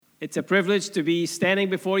It's a privilege to be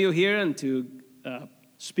standing before you here and to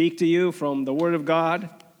speak to you from the Word of God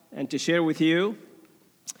and to share with you.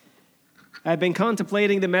 I've been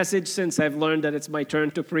contemplating the message since I've learned that it's my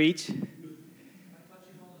turn to preach.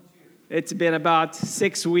 It's been about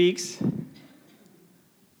 6 weeks.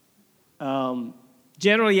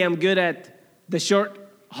 Generally, I'm good at the short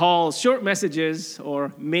messages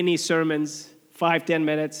or mini sermons, 5-10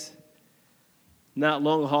 minutes, not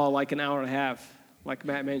long haul like an hour and a half, like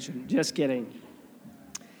Matt mentioned. Just kidding.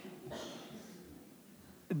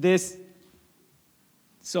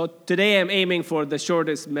 So today I'm aiming for the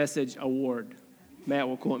shortest message award. Matt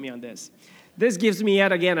will quote me on this. This gives me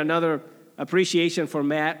yet again another appreciation for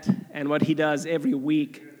Matt and what he does every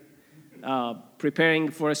week,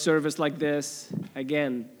 preparing for a service like this.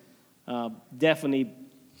 Again, definitely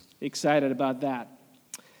excited about that.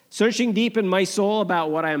 Searching deep in my soul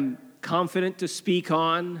about what I'm confident to speak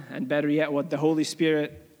on, and better yet, what the Holy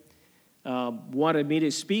Spirit wanted me to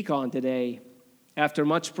speak on today. After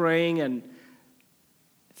much praying and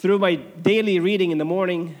through my daily reading in the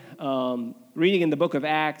morning, reading in the book of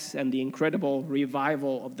Acts and the incredible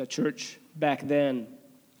revival of the church back then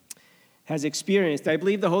has experienced, I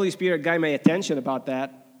believe the Holy Spirit guided my attention about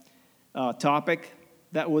that topic.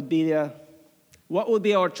 That would be what would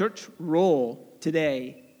be our church role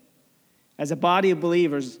today as a body of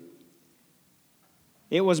believers.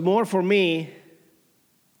 It was more for me,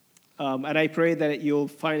 and I pray that you'll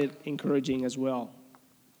find it encouraging as well.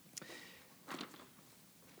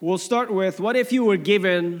 We'll start with, what if you were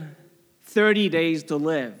given 30 days to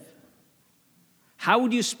live? How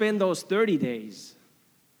would you spend those 30 days?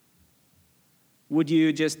 Would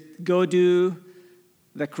you just go do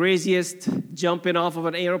the craziest jumping off of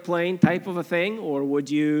an airplane type of a thing? Or would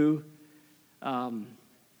you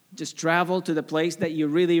just travel to the place that you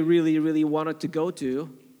really, really, really wanted to go to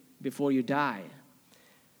before you die?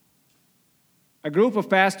 A group of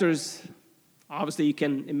pastors, obviously you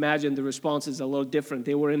can imagine the response is a little different.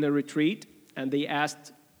 They were in a retreat and they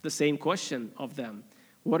asked the same question of them.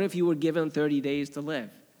 What if you were given 30 days to live?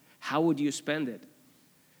 How would you spend it?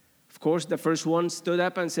 Of course, the first one stood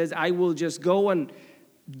up and says, I will just go and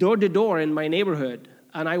door to door in my neighborhood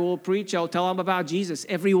and I will preach, I'll tell them about Jesus,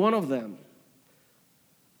 every one of them.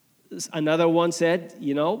 Another one said,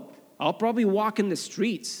 I'll probably walk in the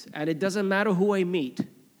streets and it doesn't matter who I meet.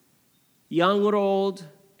 Young or old,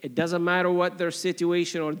 it doesn't matter what their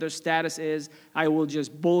situation or their status is. I will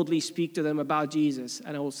just boldly speak to them about Jesus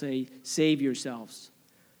and I will say, save yourselves.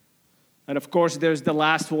 And of course, there's the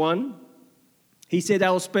last one. He said, I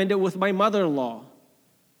will spend it with my mother-in-law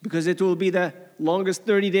because it will be the longest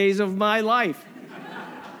 30 days of my life.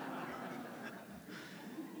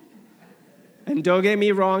 And don't get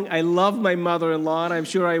me wrong, I love my mother-in-law, and I'm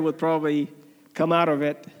sure I would probably come out of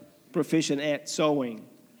it proficient at sewing.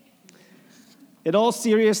 In all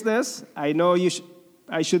seriousness, I know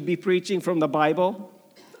I should be preaching from the Bible,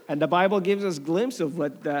 and the Bible gives us a glimpse of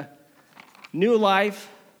what the new life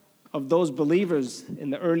of those believers in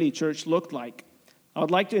the early church looked like. I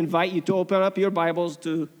would like to invite you to open up your Bibles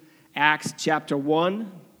to Acts chapter 1.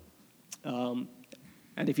 And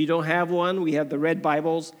if you don't have one, we have the red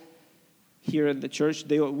Bibles here at the church.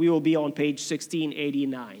 We will be on page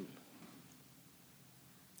 1689.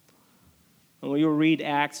 And we will read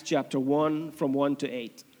Acts chapter 1 from 1 to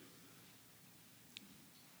 8.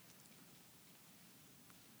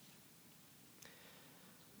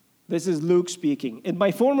 This is Luke speaking. In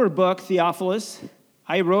my former book, Theophilus,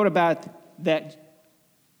 I wrote about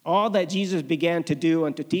all that Jesus began to do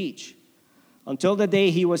and to teach until the day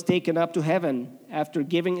he was taken up to heaven after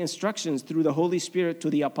giving instructions through the Holy Spirit to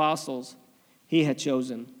the apostles he had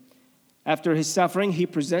chosen. After his suffering, he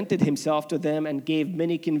presented himself to them and gave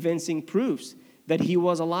many convincing proofs that he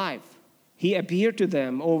was alive. He appeared to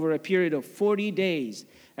them over a period of 40 days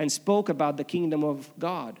and spoke about the kingdom of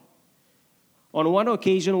God. On one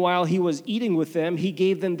occasion, while he was eating with them, he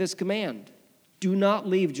gave them this command: do not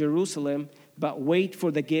leave Jerusalem, but wait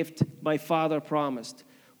for the gift my Father promised,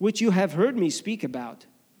 which you have heard me speak about.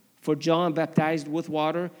 For John baptized with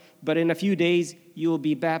water, but in a few days you will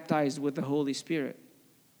be baptized with the Holy Spirit.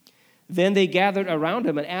 Then they gathered around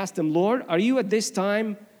him and asked him, Lord, are you at this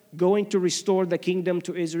time going to restore the kingdom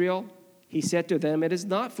to Israel? He said to them, it is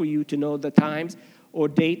not for you to know the times or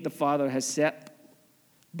date the Father has set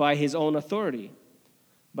by his own authority,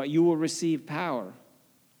 but you will receive power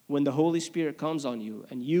when the Holy Spirit comes on you,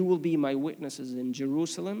 and you will be my witnesses in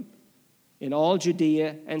Jerusalem, in all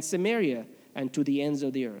Judea and Samaria, and to the ends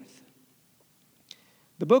of the earth.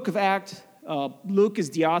 The book of Acts, Luke is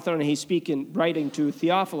the author, and he's writing to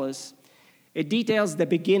Theophilus. It details the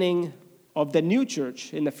beginning of the new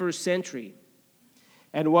church in the first century.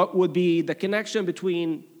 and what would be the connection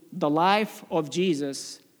between the life of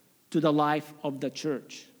Jesus to the life of the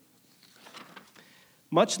church.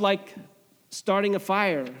 Much like starting a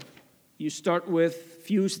fire, you start with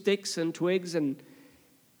few sticks and twigs and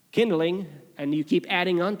kindling, and you keep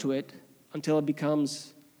adding onto it until it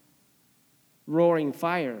becomes roaring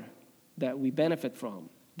fire that we benefit from.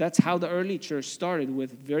 That's how the early church started,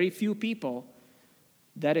 with very few people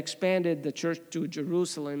that expanded the church to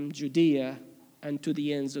Jerusalem, Judea, and to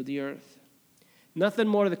the ends of the earth. Nothing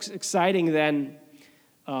more exciting than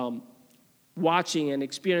watching and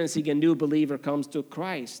experiencing a new believer comes to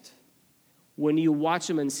Christ. When you watch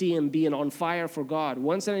him and see him being on fire for God.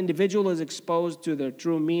 Once an individual is exposed to their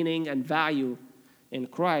true meaning and value in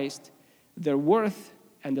Christ, their worth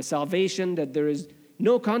and the salvation, that there is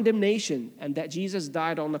no condemnation and that Jesus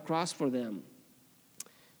died on the cross for them,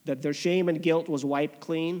 that their shame and guilt was wiped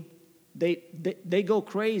clean, they go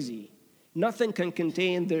crazy. Nothing can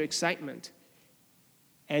contain their excitement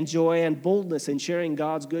and joy and boldness in sharing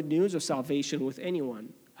God's good news of salvation with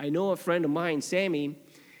anyone. I know a friend of mine, Sammy.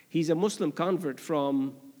 He's a Muslim convert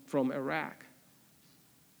from Iraq.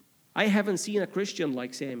 I haven't seen a Christian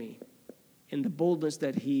like Sammy in the boldness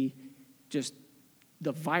that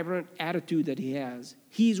the vibrant attitude that he has.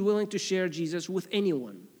 He's willing to share Jesus with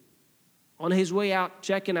anyone. On his way out,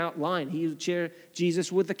 checking out line, he would share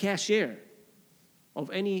Jesus with the cashier of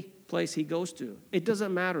any place he goes to. It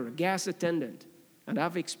doesn't matter, a gas attendant. And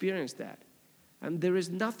I've experienced that. And there is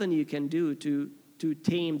nothing you can do to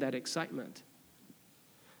tame that excitement.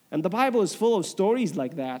 And the Bible is full of stories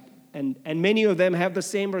like that, and many of them have the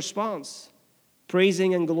same response,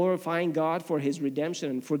 praising and glorifying God for his redemption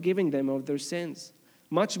and forgiving them of their sins.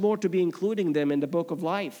 Much more to be including them in the book of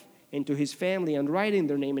life, into his family, and writing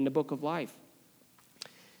their name in the book of life.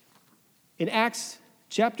 In Acts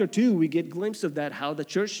chapter 2, we get a glimpse of that, how the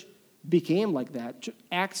church became like that.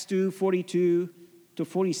 Acts 2:42 to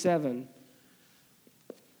 47.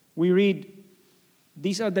 We read,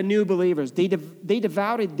 these are the new believers. They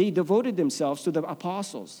devoted themselves to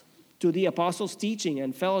the apostles' teaching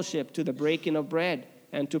and fellowship, to the breaking of bread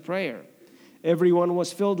and to prayer. Everyone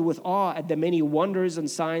was filled with awe at the many wonders and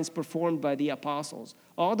signs performed by the apostles.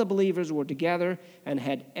 All the believers were together and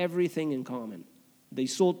had everything in common. They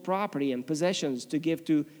sold property and possessions to give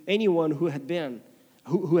to anyone who had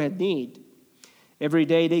need. Every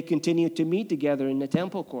day they continued to meet together in the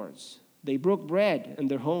temple courts. They broke bread in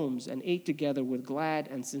their homes and ate together with glad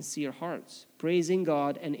and sincere hearts, praising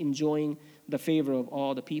God and enjoying the favor of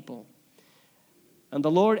all the people. And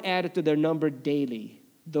the Lord added to their number daily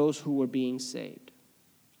those who were being saved.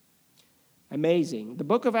 Amazing. The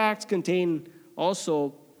book of Acts contains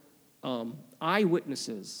also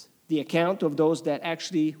eyewitnesses, the account of those that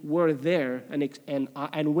actually were there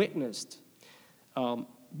and witnessed.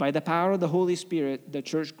 By the power of the Holy Spirit, the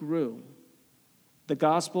church grew. The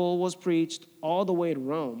gospel was preached all the way to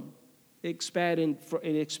Rome. It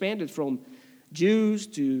expanded from Jews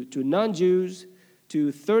to non-Jews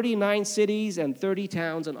to 39 cities and 30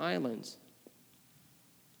 towns and islands.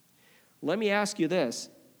 Let me ask you this.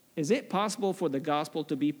 Is it possible for the gospel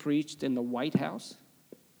to be preached in the White House?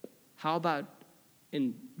 How about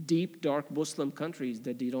in deep, dark Muslim countries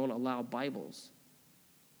that they don't allow Bibles?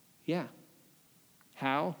 Yeah.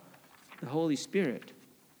 How? The Holy Spirit.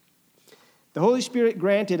 The Holy Spirit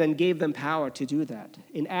granted and gave them power to do that.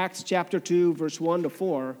 In Acts chapter 2, verse 1 to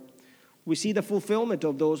 4, we see the fulfillment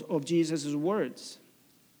of Jesus' words.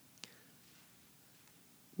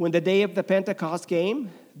 When the day of the Pentecost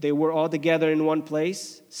came, they were all together in one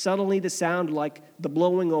place. Suddenly the sound like the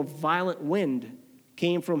blowing of violent wind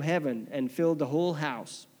came from heaven and filled the whole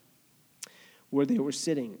house where they were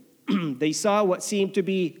sitting. They saw what seemed to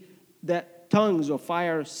be that tongues of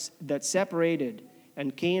fire that separated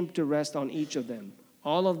and came to rest on each of them.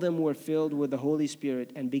 All of them were filled with the Holy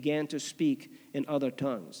Spirit and began to speak in other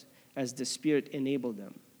tongues as the Spirit enabled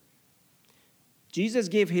them. Jesus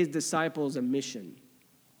gave his disciples a mission.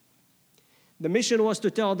 The mission was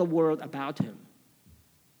to tell the world about him.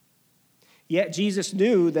 Yet Jesus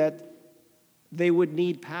knew that they would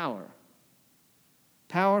need power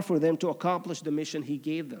for them to accomplish the mission he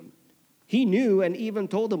gave them. He knew and even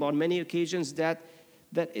told them on many occasions that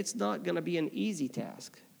it's not going to be an easy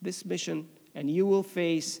task, this mission, and you will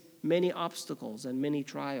face many obstacles and many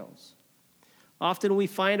trials. Often we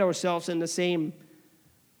find ourselves in the same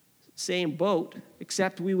boat,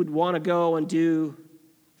 except we would want to go and do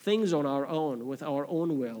things on our own, with our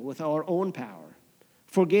own will, with our own power,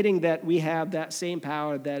 forgetting that we have that same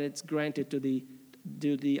power that it's granted to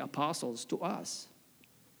the apostles, to us.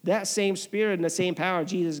 That same spirit and the same power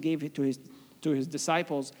Jesus gave to his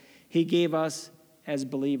disciples, he gave us as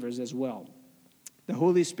believers as well. The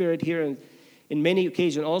Holy Spirit here in many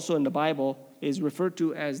occasions, also in the Bible, is referred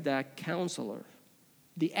to as the counselor,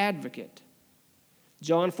 the advocate.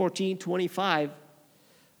 John 14:25,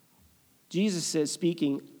 Jesus says,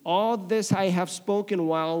 speaking, "All this I have spoken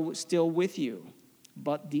while still with you,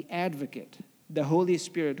 but the advocate, the Holy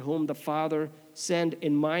Spirit, whom the Father sent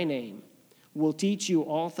in my name, will teach you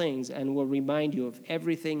all things and will remind you of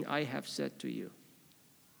everything I have said to you."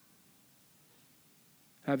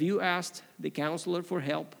 Have you asked the counselor for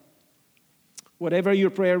help? Whatever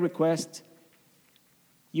your prayer request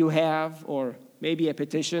you have, or maybe a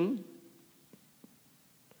petition,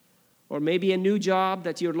 or maybe a new job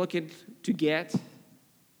that you're looking to get,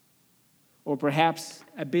 or perhaps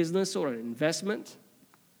a business or an investment,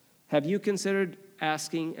 have you considered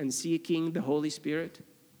asking and seeking the Holy Spirit?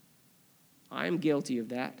 I am guilty of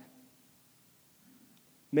that.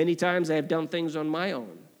 Many times I have done things on my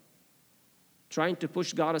own, trying to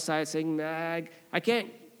push God aside, saying, "Nah, I can't,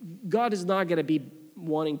 God is not going to be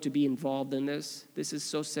wanting to be involved in this. This is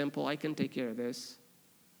so simple, I can take care of this.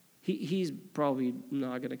 He's probably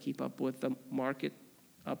not going to keep up with the market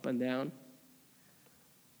up and down."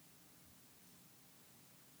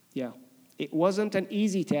 Yeah, it wasn't an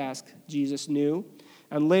easy task, Jesus knew,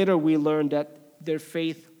 and later we learned that their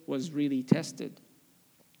faith was really tested.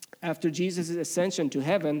 After Jesus' ascension to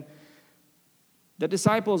heaven, the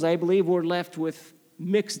disciples, I believe, were left with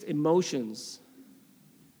mixed emotions.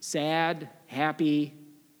 Sad, happy,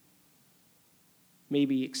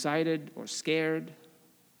 maybe excited or scared.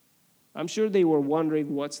 I'm sure they were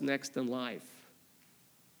wondering what's next in life.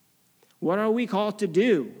 What are we called to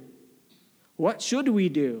do? What should we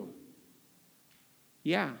do?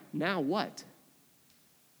 Yeah, now what?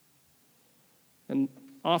 And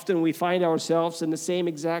often we find ourselves in the same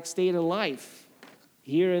exact state in life.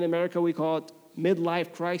 Here in America, we call it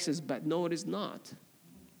midlife crisis, but no, it is not.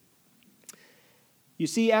 You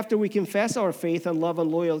see, after we confess our faith and love and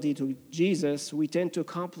loyalty to Jesus, we tend to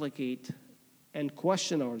complicate and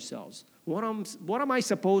question ourselves. What am I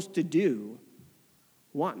supposed to do?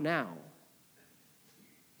 What now?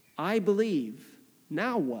 I believe.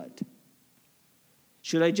 Now what?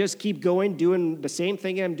 Should I just keep going, doing the same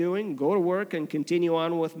thing I'm doing, go to work and continue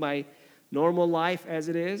on with my normal life as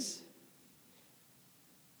it is?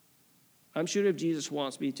 I'm sure if Jesus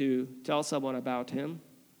wants me to tell someone about him,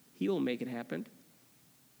 he will make it happen.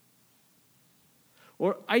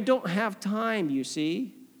 Or I don't have time, you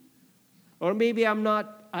see. Or maybe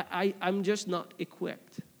I'm just not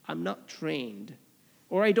equipped. I'm not trained.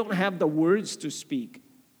 Or I don't have the words to speak.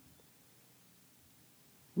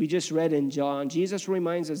 We just read in John, Jesus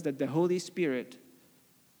reminds us that the Holy Spirit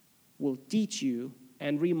will teach you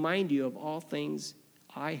and remind you of all things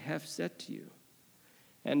I have said to you.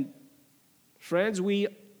 And friends, we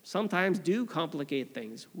sometimes do complicate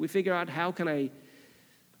things. We figure out, how can I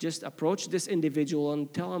just approach this individual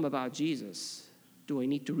and tell him about Jesus? Do I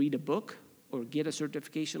need to read a book or get a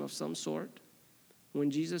certification of some sort? When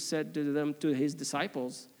Jesus said to his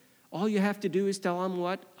disciples, all you have to do is tell them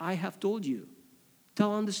what I have told you.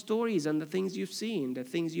 Tell them the stories and the things you've seen, the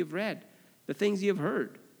things you've read, the things you've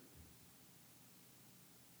heard.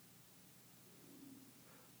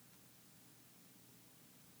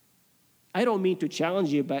 I don't mean to challenge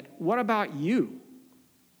you, but what about you?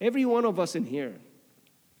 Every one of us in here,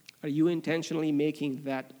 are you intentionally making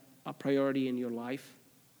that a priority in your life?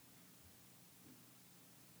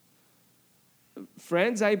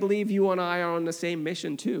 Friends, I believe you and I are on the same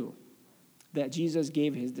mission too, that Jesus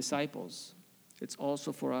gave his disciples. It's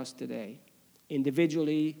also for us today,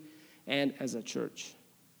 individually and as a church.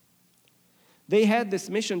 They had this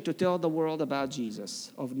mission to tell the world about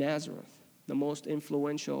Jesus of Nazareth, the most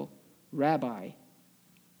influential rabbi.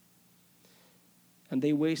 And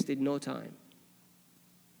they wasted no time.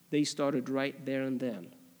 They started right there and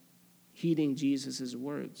then, heeding Jesus'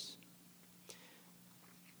 words.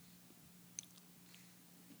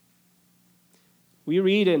 We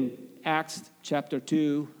read in Acts chapter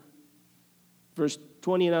 2, verse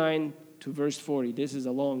 29 to verse 40. This is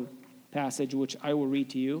a long passage which I will read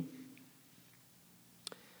to you.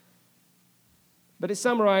 But it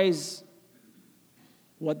summarizes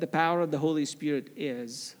what the power of the Holy Spirit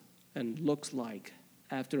is and looks like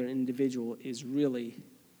after an individual is really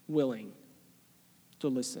willing to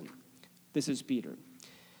listen. This is Peter.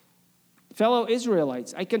 Fellow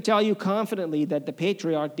Israelites, I can tell you confidently that the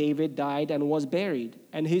patriarch David died and was buried,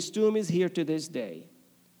 and his tomb is here to this day.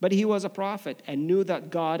 But he was a prophet and knew that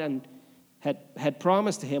God had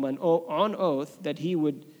promised him on oath that he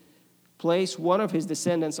would place one of his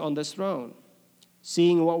descendants on this throne.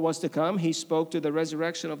 Seeing what was to come, he spoke to the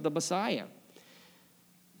resurrection of the Messiah.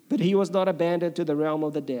 But he was not abandoned to the realm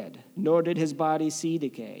of the dead, nor did his body see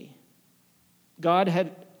decay. God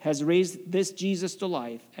has raised this Jesus to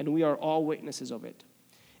life, and we are all witnesses of it.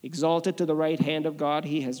 Exalted to the right hand of God,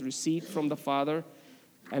 he has received from the Father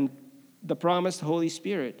and the promised Holy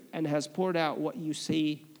Spirit, and has poured out what you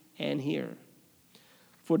see and hear.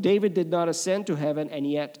 For David did not ascend to heaven, and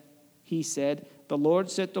yet he said, "The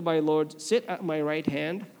Lord said to my Lord, sit at my right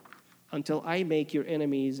hand until I make your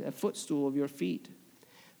enemies a footstool of your feet.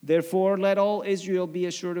 Therefore, let all Israel be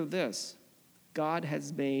assured of this: God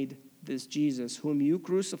has made this Jesus, whom you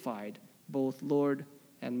crucified, both Lord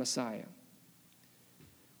and Messiah."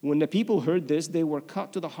 When the people heard this, they were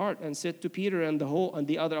cut to the heart and said to Peter and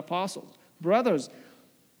the other apostles, "Brothers,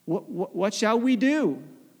 what shall we do?"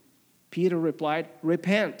 Peter replied,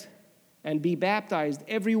 "Repent and be baptized,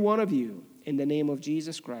 every one of you, in the name of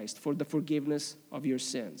Jesus Christ for the forgiveness of your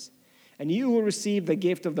sins. And you will receive the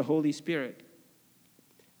gift of the Holy Spirit.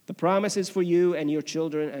 The promise is for you and your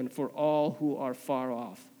children and for all who are far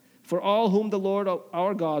off, for all whom the Lord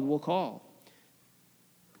our God will call."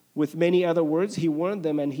 With many other words, he warned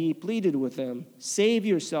them and he pleaded with them, "Save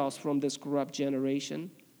yourselves from this corrupt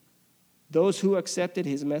generation." Those who accepted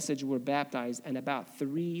his message were baptized, and about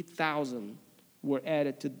 3,000 were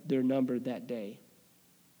added to their number that day.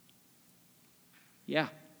 Yeah,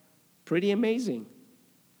 pretty amazing.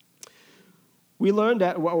 We learned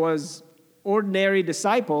that what was ordinary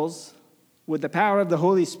disciples, with the power of the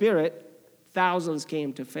Holy Spirit, thousands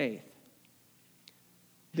came to faith.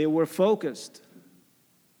 They were focused.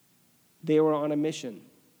 They were on a mission.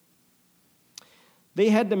 They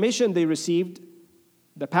had the mission they received,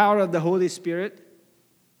 the power of the Holy Spirit,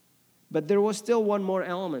 but there was still one more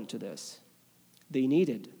element to this. They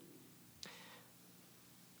needed.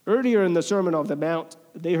 Earlier in the Sermon on the Mount,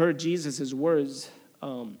 they heard Jesus' words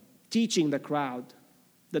teaching the crowd.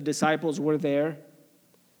 The disciples were there.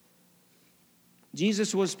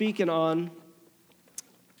 Jesus was speaking on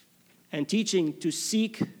and teaching to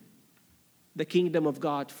seek the kingdom of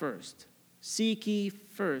God first. Seek ye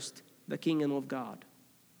first the kingdom of God.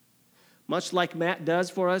 Much like Matt does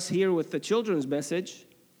for us here with the children's message,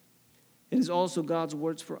 it is also God's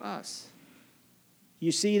words for us.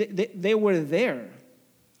 You see, they were there.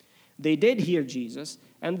 They did hear Jesus,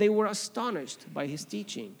 and they were astonished by his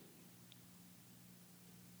teaching.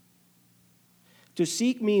 To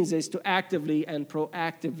seek means is to actively and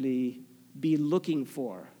proactively be looking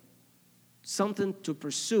for something, to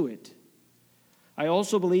pursue it. I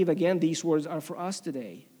also believe, again, these words are for us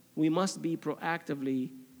today. We must be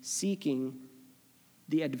proactively seeking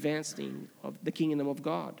the advancing of the kingdom of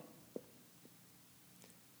God.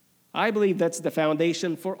 I believe that's the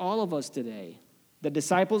foundation for all of us today. The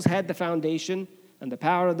disciples had the foundation and the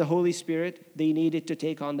power of the Holy Spirit. They needed to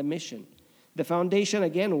take on the mission. The foundation,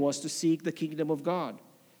 again, was to seek the kingdom of God.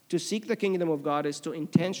 To seek the kingdom of God is to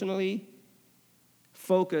intentionally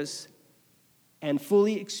focus and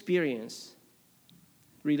fully experience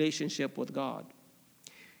relationship with God.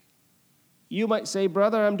 You might say,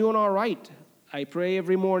 "Brother, I'm doing all right. I pray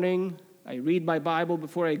every morning. I read my Bible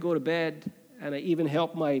before I go to bed, and I even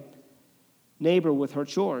help my neighbor with her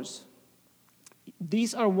chores."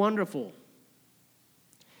 These are wonderful.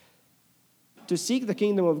 To seek the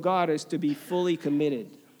kingdom of God is to be fully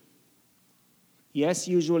committed. Yes,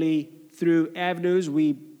 usually through avenues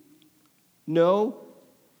we know,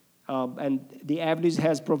 and the avenues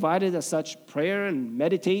has provided us such prayer and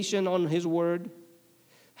meditation on his word.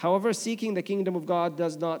 However, seeking the kingdom of God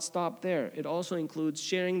does not stop there. It also includes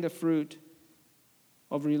sharing the fruit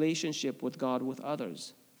of relationship with God with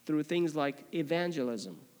others through things like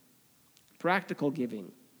evangelism, practical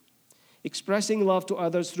giving, expressing love to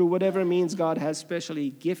others through whatever means God has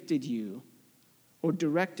specially gifted you or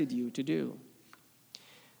directed you to do.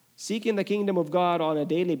 Seeking the kingdom of God on a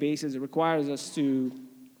daily basis requires us to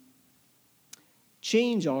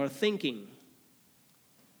change our thinking.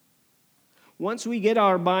 Once we get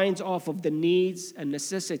our minds off of the needs and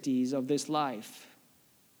necessities of this life,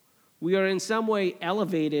 we are in some way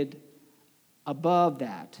elevated above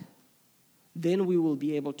that. Then we will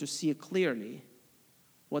be able to see clearly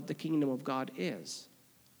what the kingdom of God is.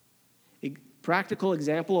 A practical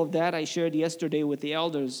example of that I shared yesterday with the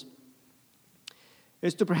elders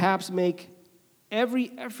is to perhaps make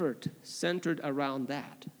every effort centered around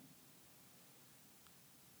that.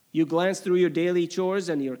 You glance through your daily chores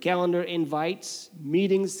and your calendar invites,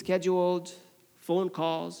 meetings scheduled, phone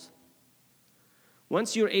calls.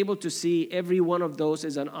 Once you're able to see every one of those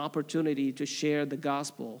as an opportunity to share the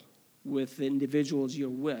gospel with the individuals you're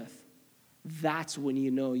with, that's when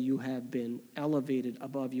you know you have been elevated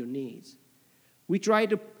above your needs. We try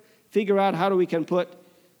to figure out how we can put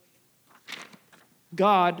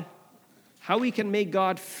God, how we can make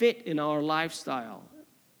God fit in our lifestyle.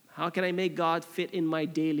 How can I make God fit in my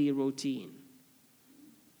daily routine?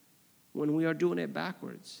 When we are doing it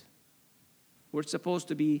backwards. We're supposed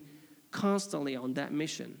to be constantly on that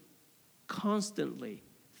mission, constantly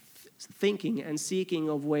thinking and seeking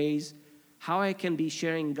of ways how I can be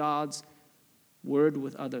sharing God's word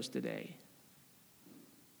with others today.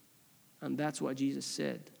 And that's what Jesus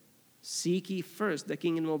said. Seek ye first the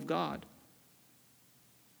kingdom of God.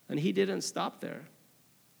 And he didn't stop there.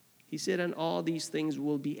 He said, and all these things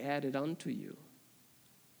will be added unto you.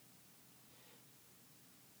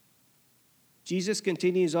 Jesus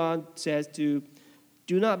continues on, says do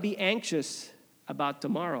not be anxious about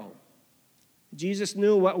tomorrow. Jesus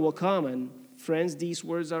knew what will come, and friends, these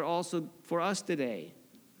words are also for us today.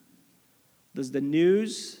 Does the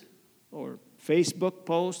news or Facebook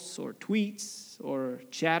posts or tweets or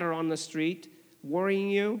chatter on the street worrying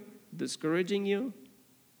you, discouraging you,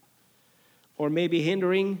 or maybe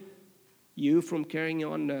hindering you from carrying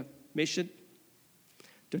on the mission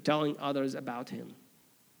to telling others about him?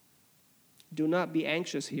 Do not be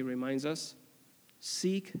anxious, he reminds us.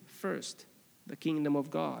 Seek first the kingdom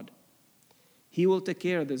of God. He will take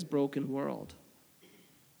care of this broken world.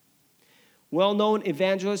 Well-known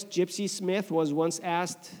evangelist Gypsy Smith was once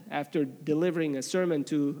asked after delivering a sermon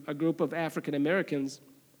to a group of African Americans,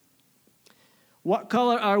 what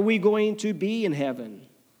color are we going to be in heaven?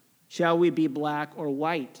 Shall we be black or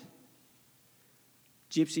white?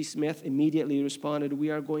 Gypsy Smith immediately responded, we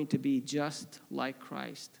are going to be just like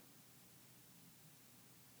Christ.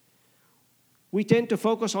 We tend to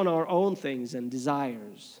focus on our own things and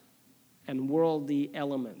desires and worldly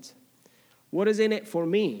elements. What is in it for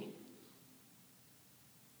me?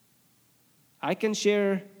 I can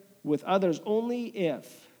share with others only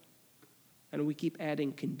if, and we keep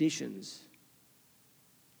adding conditions.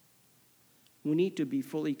 We need to be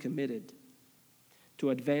fully committed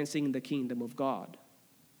to advancing the kingdom of God.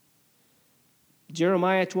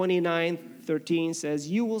 Jeremiah 29:13 says,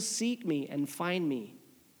 you will seek me and find me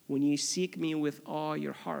when you seek me with all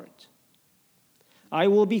your heart. I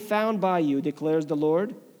will be found by you, declares the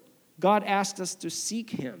Lord. God asks us to seek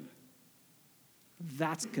him.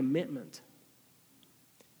 That's commitment.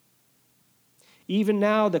 Even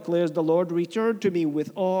now, declares the Lord, return to me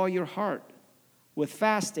with all your heart, with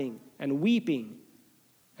fasting and weeping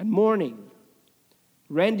and mourning.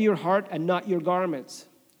 Rend your heart and not your garments.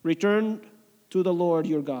 Return to the Lord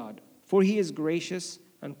your God, for he is gracious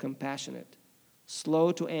and compassionate,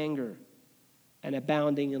 slow to anger and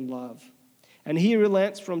abounding in love. And he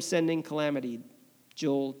relents from sending calamity.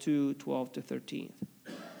 Joel 2:12-13.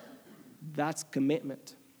 That's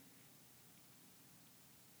commitment.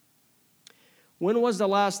 When was the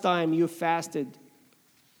last time you fasted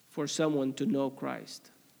for someone to know Christ?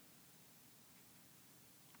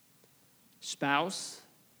 Spouse,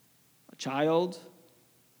 a child,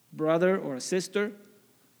 brother or a sister,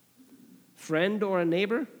 friend or a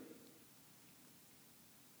neighbor?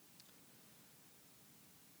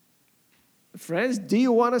 Friends, do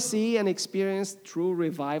you want to see and experience true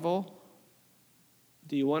revival?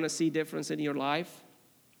 Do you want to see difference in your life?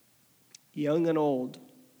 Young and old,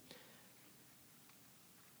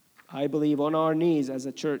 I believe on our knees as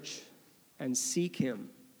a church and seek him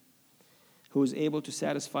who is able to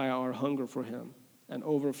satisfy our hunger for him and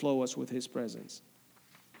overflow us with his presence.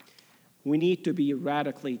 We need to be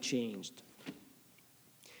radically changed.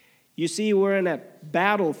 You see, we're in a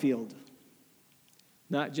battlefield,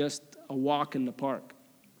 not just a walk in the park.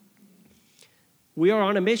 We are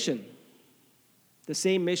on a mission, the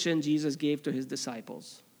same mission Jesus gave to his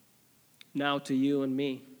disciples, now to you and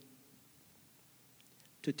me,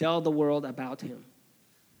 to tell the world about him.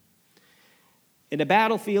 In a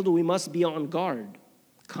battlefield, we must be on guard,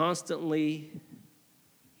 constantly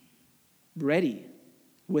ready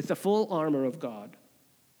with the full armor of God.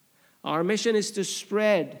 Our mission is to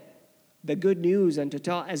spread the good news and to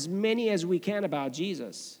tell as many as we can about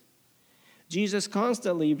Jesus. Jesus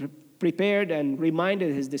constantly prepared and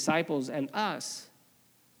reminded his disciples and us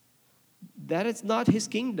that it's not his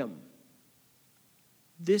kingdom.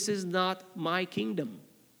 This is not my kingdom.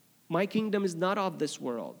 My kingdom is not of this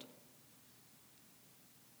world.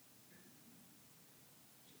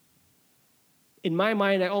 In my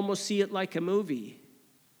mind, I almost see it like a movie.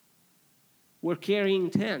 We're carrying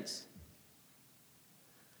tents,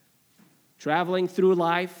 traveling through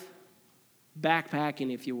life,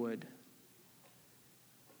 backpacking, if you would.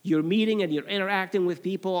 You're meeting and you're interacting with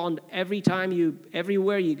people on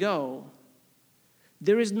everywhere you go.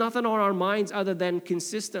 There is nothing on our minds other than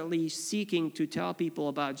consistently seeking to tell people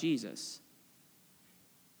about Jesus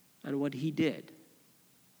and what he did,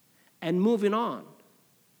 and moving on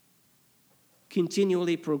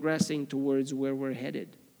continually progressing towards where we're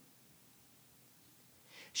headed.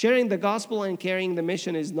 Sharing the gospel and carrying the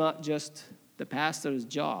mission is not just the pastor's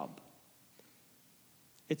job.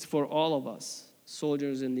 It's for all of us,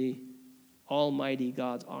 soldiers in the Almighty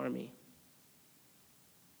God's army.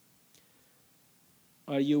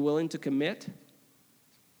 Are you willing to commit?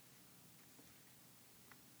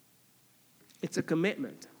 It's a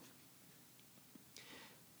commitment.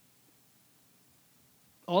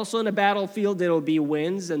 Also in a battlefield, there will be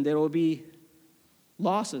wins and there will be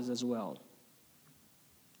losses as well.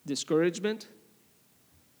 Discouragement,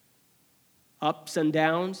 ups and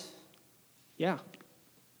downs. Yeah.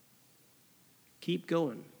 Keep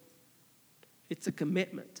going. It's a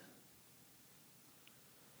commitment.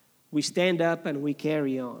 We stand up and we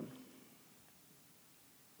carry on.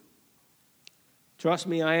 Trust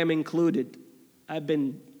me, I am included. I've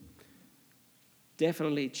been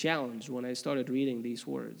definitely challenged when I started reading these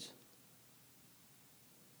words.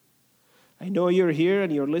 I know you're here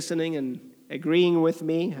and you're listening and agreeing with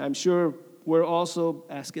me. I'm sure we're also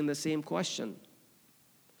asking the same question.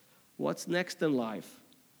 What's next in life?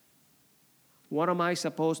 What am I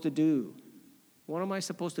supposed to do? What am I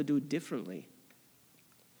supposed to do differently?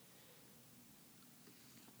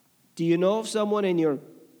 Do you know of someone in your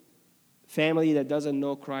family that doesn't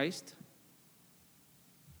know Christ?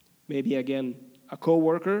 Maybe, again, a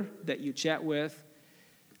coworker that you chat with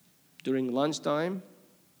during lunchtime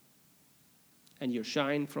and you're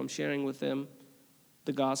shying from sharing with them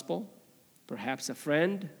the gospel. Perhaps a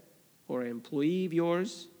friend or an employee of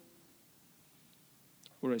yours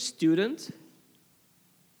or a student.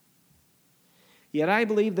 Yet I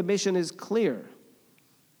believe the mission is clear.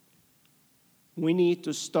 We need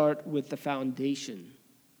to start with the foundation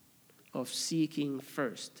of seeking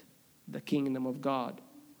first the kingdom of God.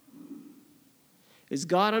 Is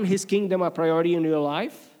God and his kingdom a priority in your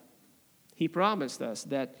life? He promised us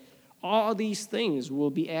that all these things will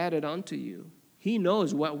be added unto you. He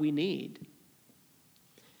knows what we need.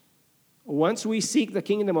 Once we seek the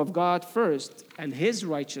kingdom of God first and his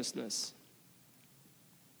righteousness,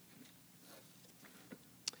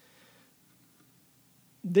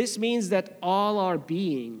 this means that all our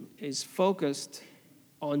being is focused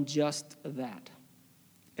on just that.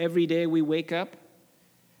 Every day we wake up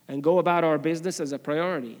and go about our business as a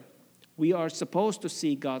priority. We are supposed to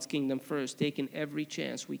seek God's kingdom first, taking every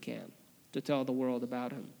chance we can to tell the world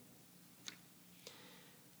about him.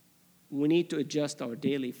 We need to adjust our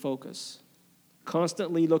daily focus,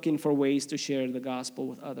 constantly looking for ways to share the gospel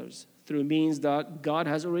with others through means that God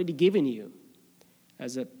has already given you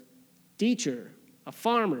as a teacher, a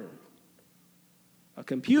farmer, a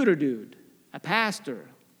computer dude, a pastor,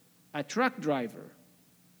 a truck driver.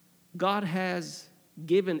 God has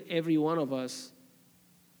given every one of us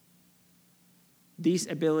these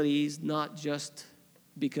abilities not just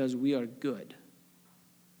because we are good.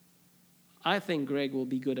 I think Greg will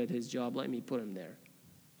be good at his job. Let me put him there.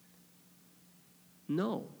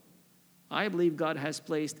 No. I believe God has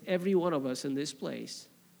placed every one of us in this place,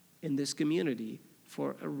 in this community,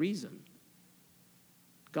 for a reason.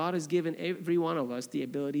 God has given every one of us the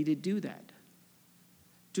ability to do that.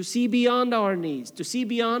 To see beyond our needs, to see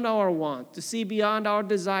beyond our wants, to see beyond our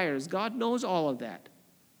desires. God knows all of that.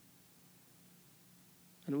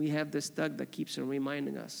 And we have this Doug that keeps on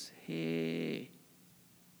reminding us, hey,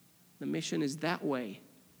 the mission is that way.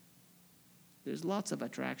 There's lots of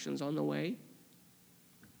attractions on the way.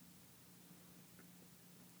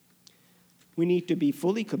 We need to be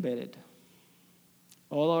fully committed,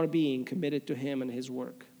 all our being committed to him and his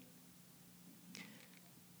work.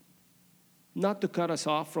 Not to cut us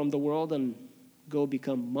off from the world and go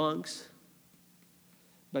become monks,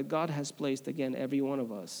 but God has placed, again, every one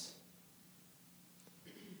of us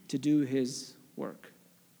to do his work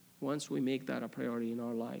once we make that a priority in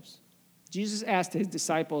our lives. Jesus asked his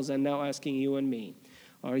disciples, and now asking you and me,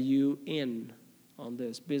 are you in on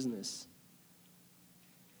this business?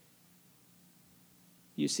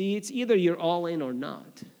 You see, it's either you're all in or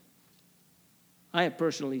not. I have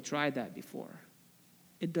personally tried that before.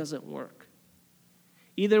 It doesn't work.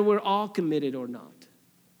 Either we're all committed or not.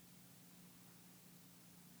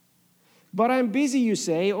 But I'm busy, you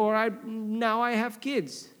say, or now I have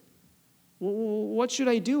kids. What should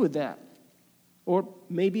I do with that? Or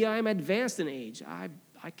maybe I'm advanced in age. I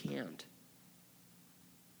can't.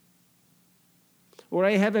 Or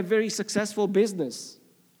I have a very successful business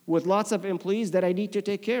with lots of employees that I need to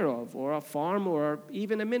take care of, or a farm, or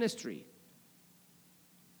even a ministry.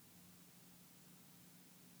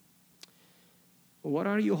 What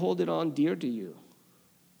are you holding on dear to you?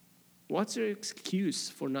 What's your excuse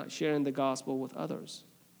for not sharing the gospel with others?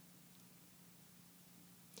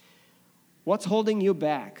 What's holding you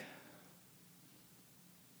back?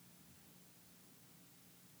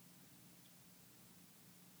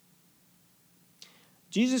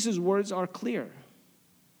 Jesus' words are clear.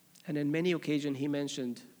 And in many occasions he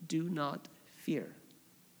mentioned, do not fear.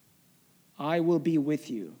 I will be with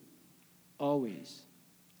you always.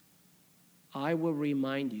 I will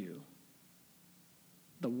remind you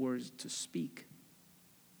the words to speak.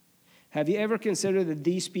 Have you ever considered that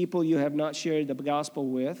these people you have not shared the gospel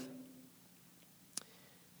with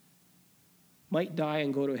might die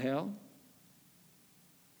and go to hell?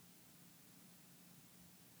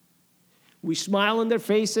 We smile on their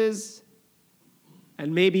faces,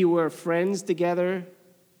 and maybe we're friends together,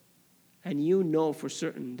 and you know for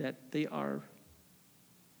certain that they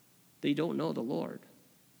don't know the Lord.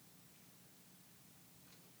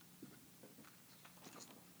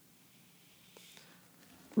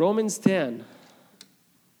 Romans 10,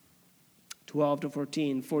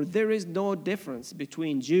 12-14, for there is no difference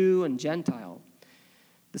between Jew and Gentile.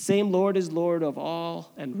 The same Lord is Lord of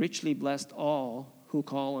all and richly blessed all who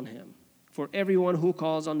call on him. For everyone who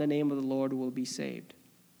calls on the name of the Lord will be saved.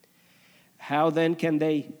 How then can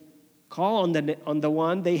they call on the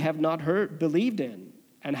one they have not believed in?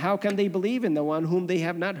 And how can they believe in the one whom they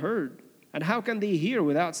have not heard? And how can they hear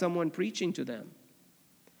without someone preaching to them?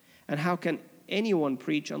 And how can anyone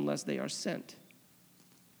preach unless they are sent?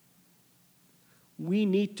 We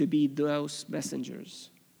need to be those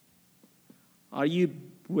messengers. Are you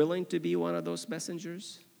willing to be one of those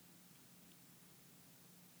messengers?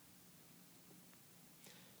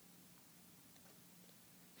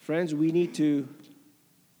 Friends, we need to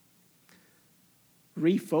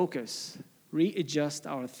refocus, readjust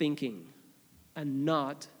our thinking, and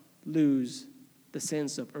not lose the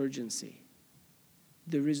sense of urgency.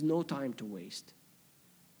 There is no time to waste.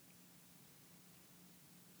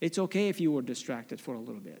 It's okay if you were distracted for a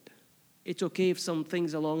little bit. It's okay if some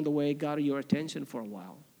things along the way got your attention for a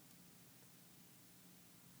while.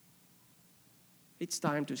 It's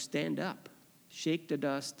time to stand up, shake the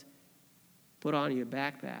dust, put on your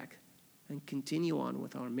backpack, and continue on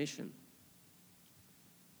with our mission.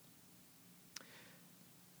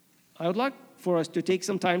 I would like for us to take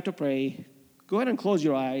some time to pray. Go ahead and close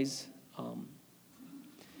your eyes.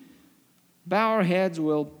 Bow our heads.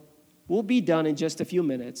 We'll be done in just a few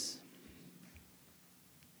minutes.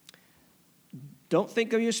 Don't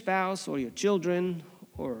think of your spouse or your children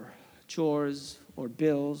or chores or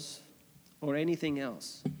bills or anything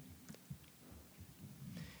else.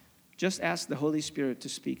 Just ask the Holy Spirit to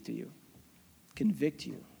speak to you, convict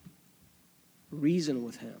you, reason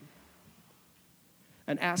with him,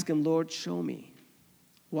 and ask him, Lord, show me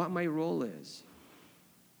what my role is.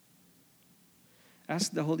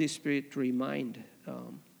 Ask the Holy Spirit to remind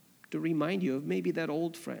you of maybe that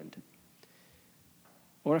old friend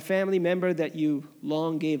or a family member that you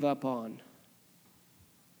long gave up on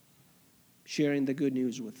sharing the good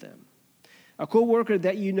news with them. A coworker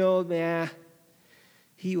that you know,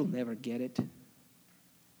 he will never get it.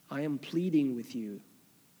 I am pleading with you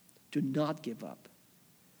to not give up.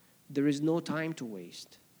 There is no time to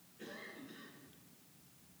waste.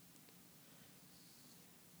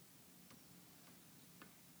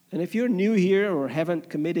 And if you're new here or haven't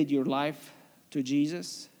committed your life to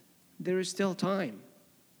Jesus, there is still time.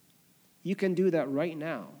 You can do that right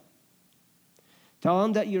now. Tell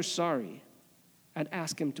him that you're sorry and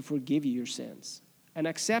ask him to forgive you your sins and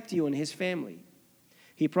accept you in his family.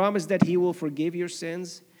 He promised that he will forgive your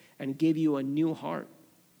sins and give you a new heart,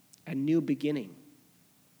 a new beginning.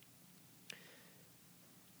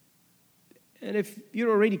 And if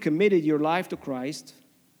you're already committed your life to Christ,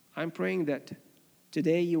 I'm praying that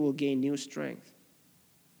today you will gain new strength,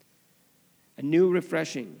 a new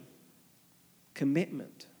refreshing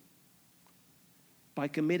commitment by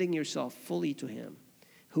committing yourself fully to him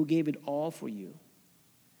who gave it all for you.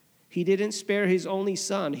 He didn't spare his only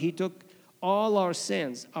son. He took all our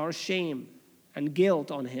sins, our shame, and guilt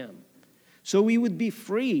on him, so we would be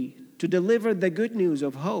free to deliver the good news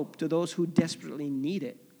of hope to those who desperately need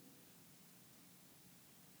it.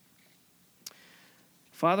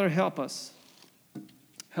 Father, help us.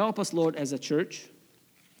 Help us, Lord, as a church,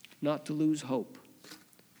 not to lose hope,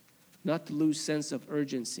 not to lose sense of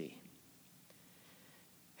urgency.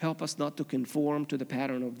 Help us not to conform to the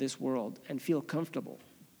pattern of this world and feel comfortable,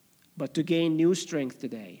 but to gain new strength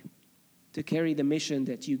today, to carry the mission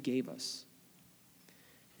that you gave us.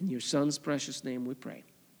 In your Son's precious name we pray.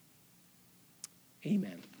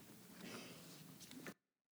 Amen.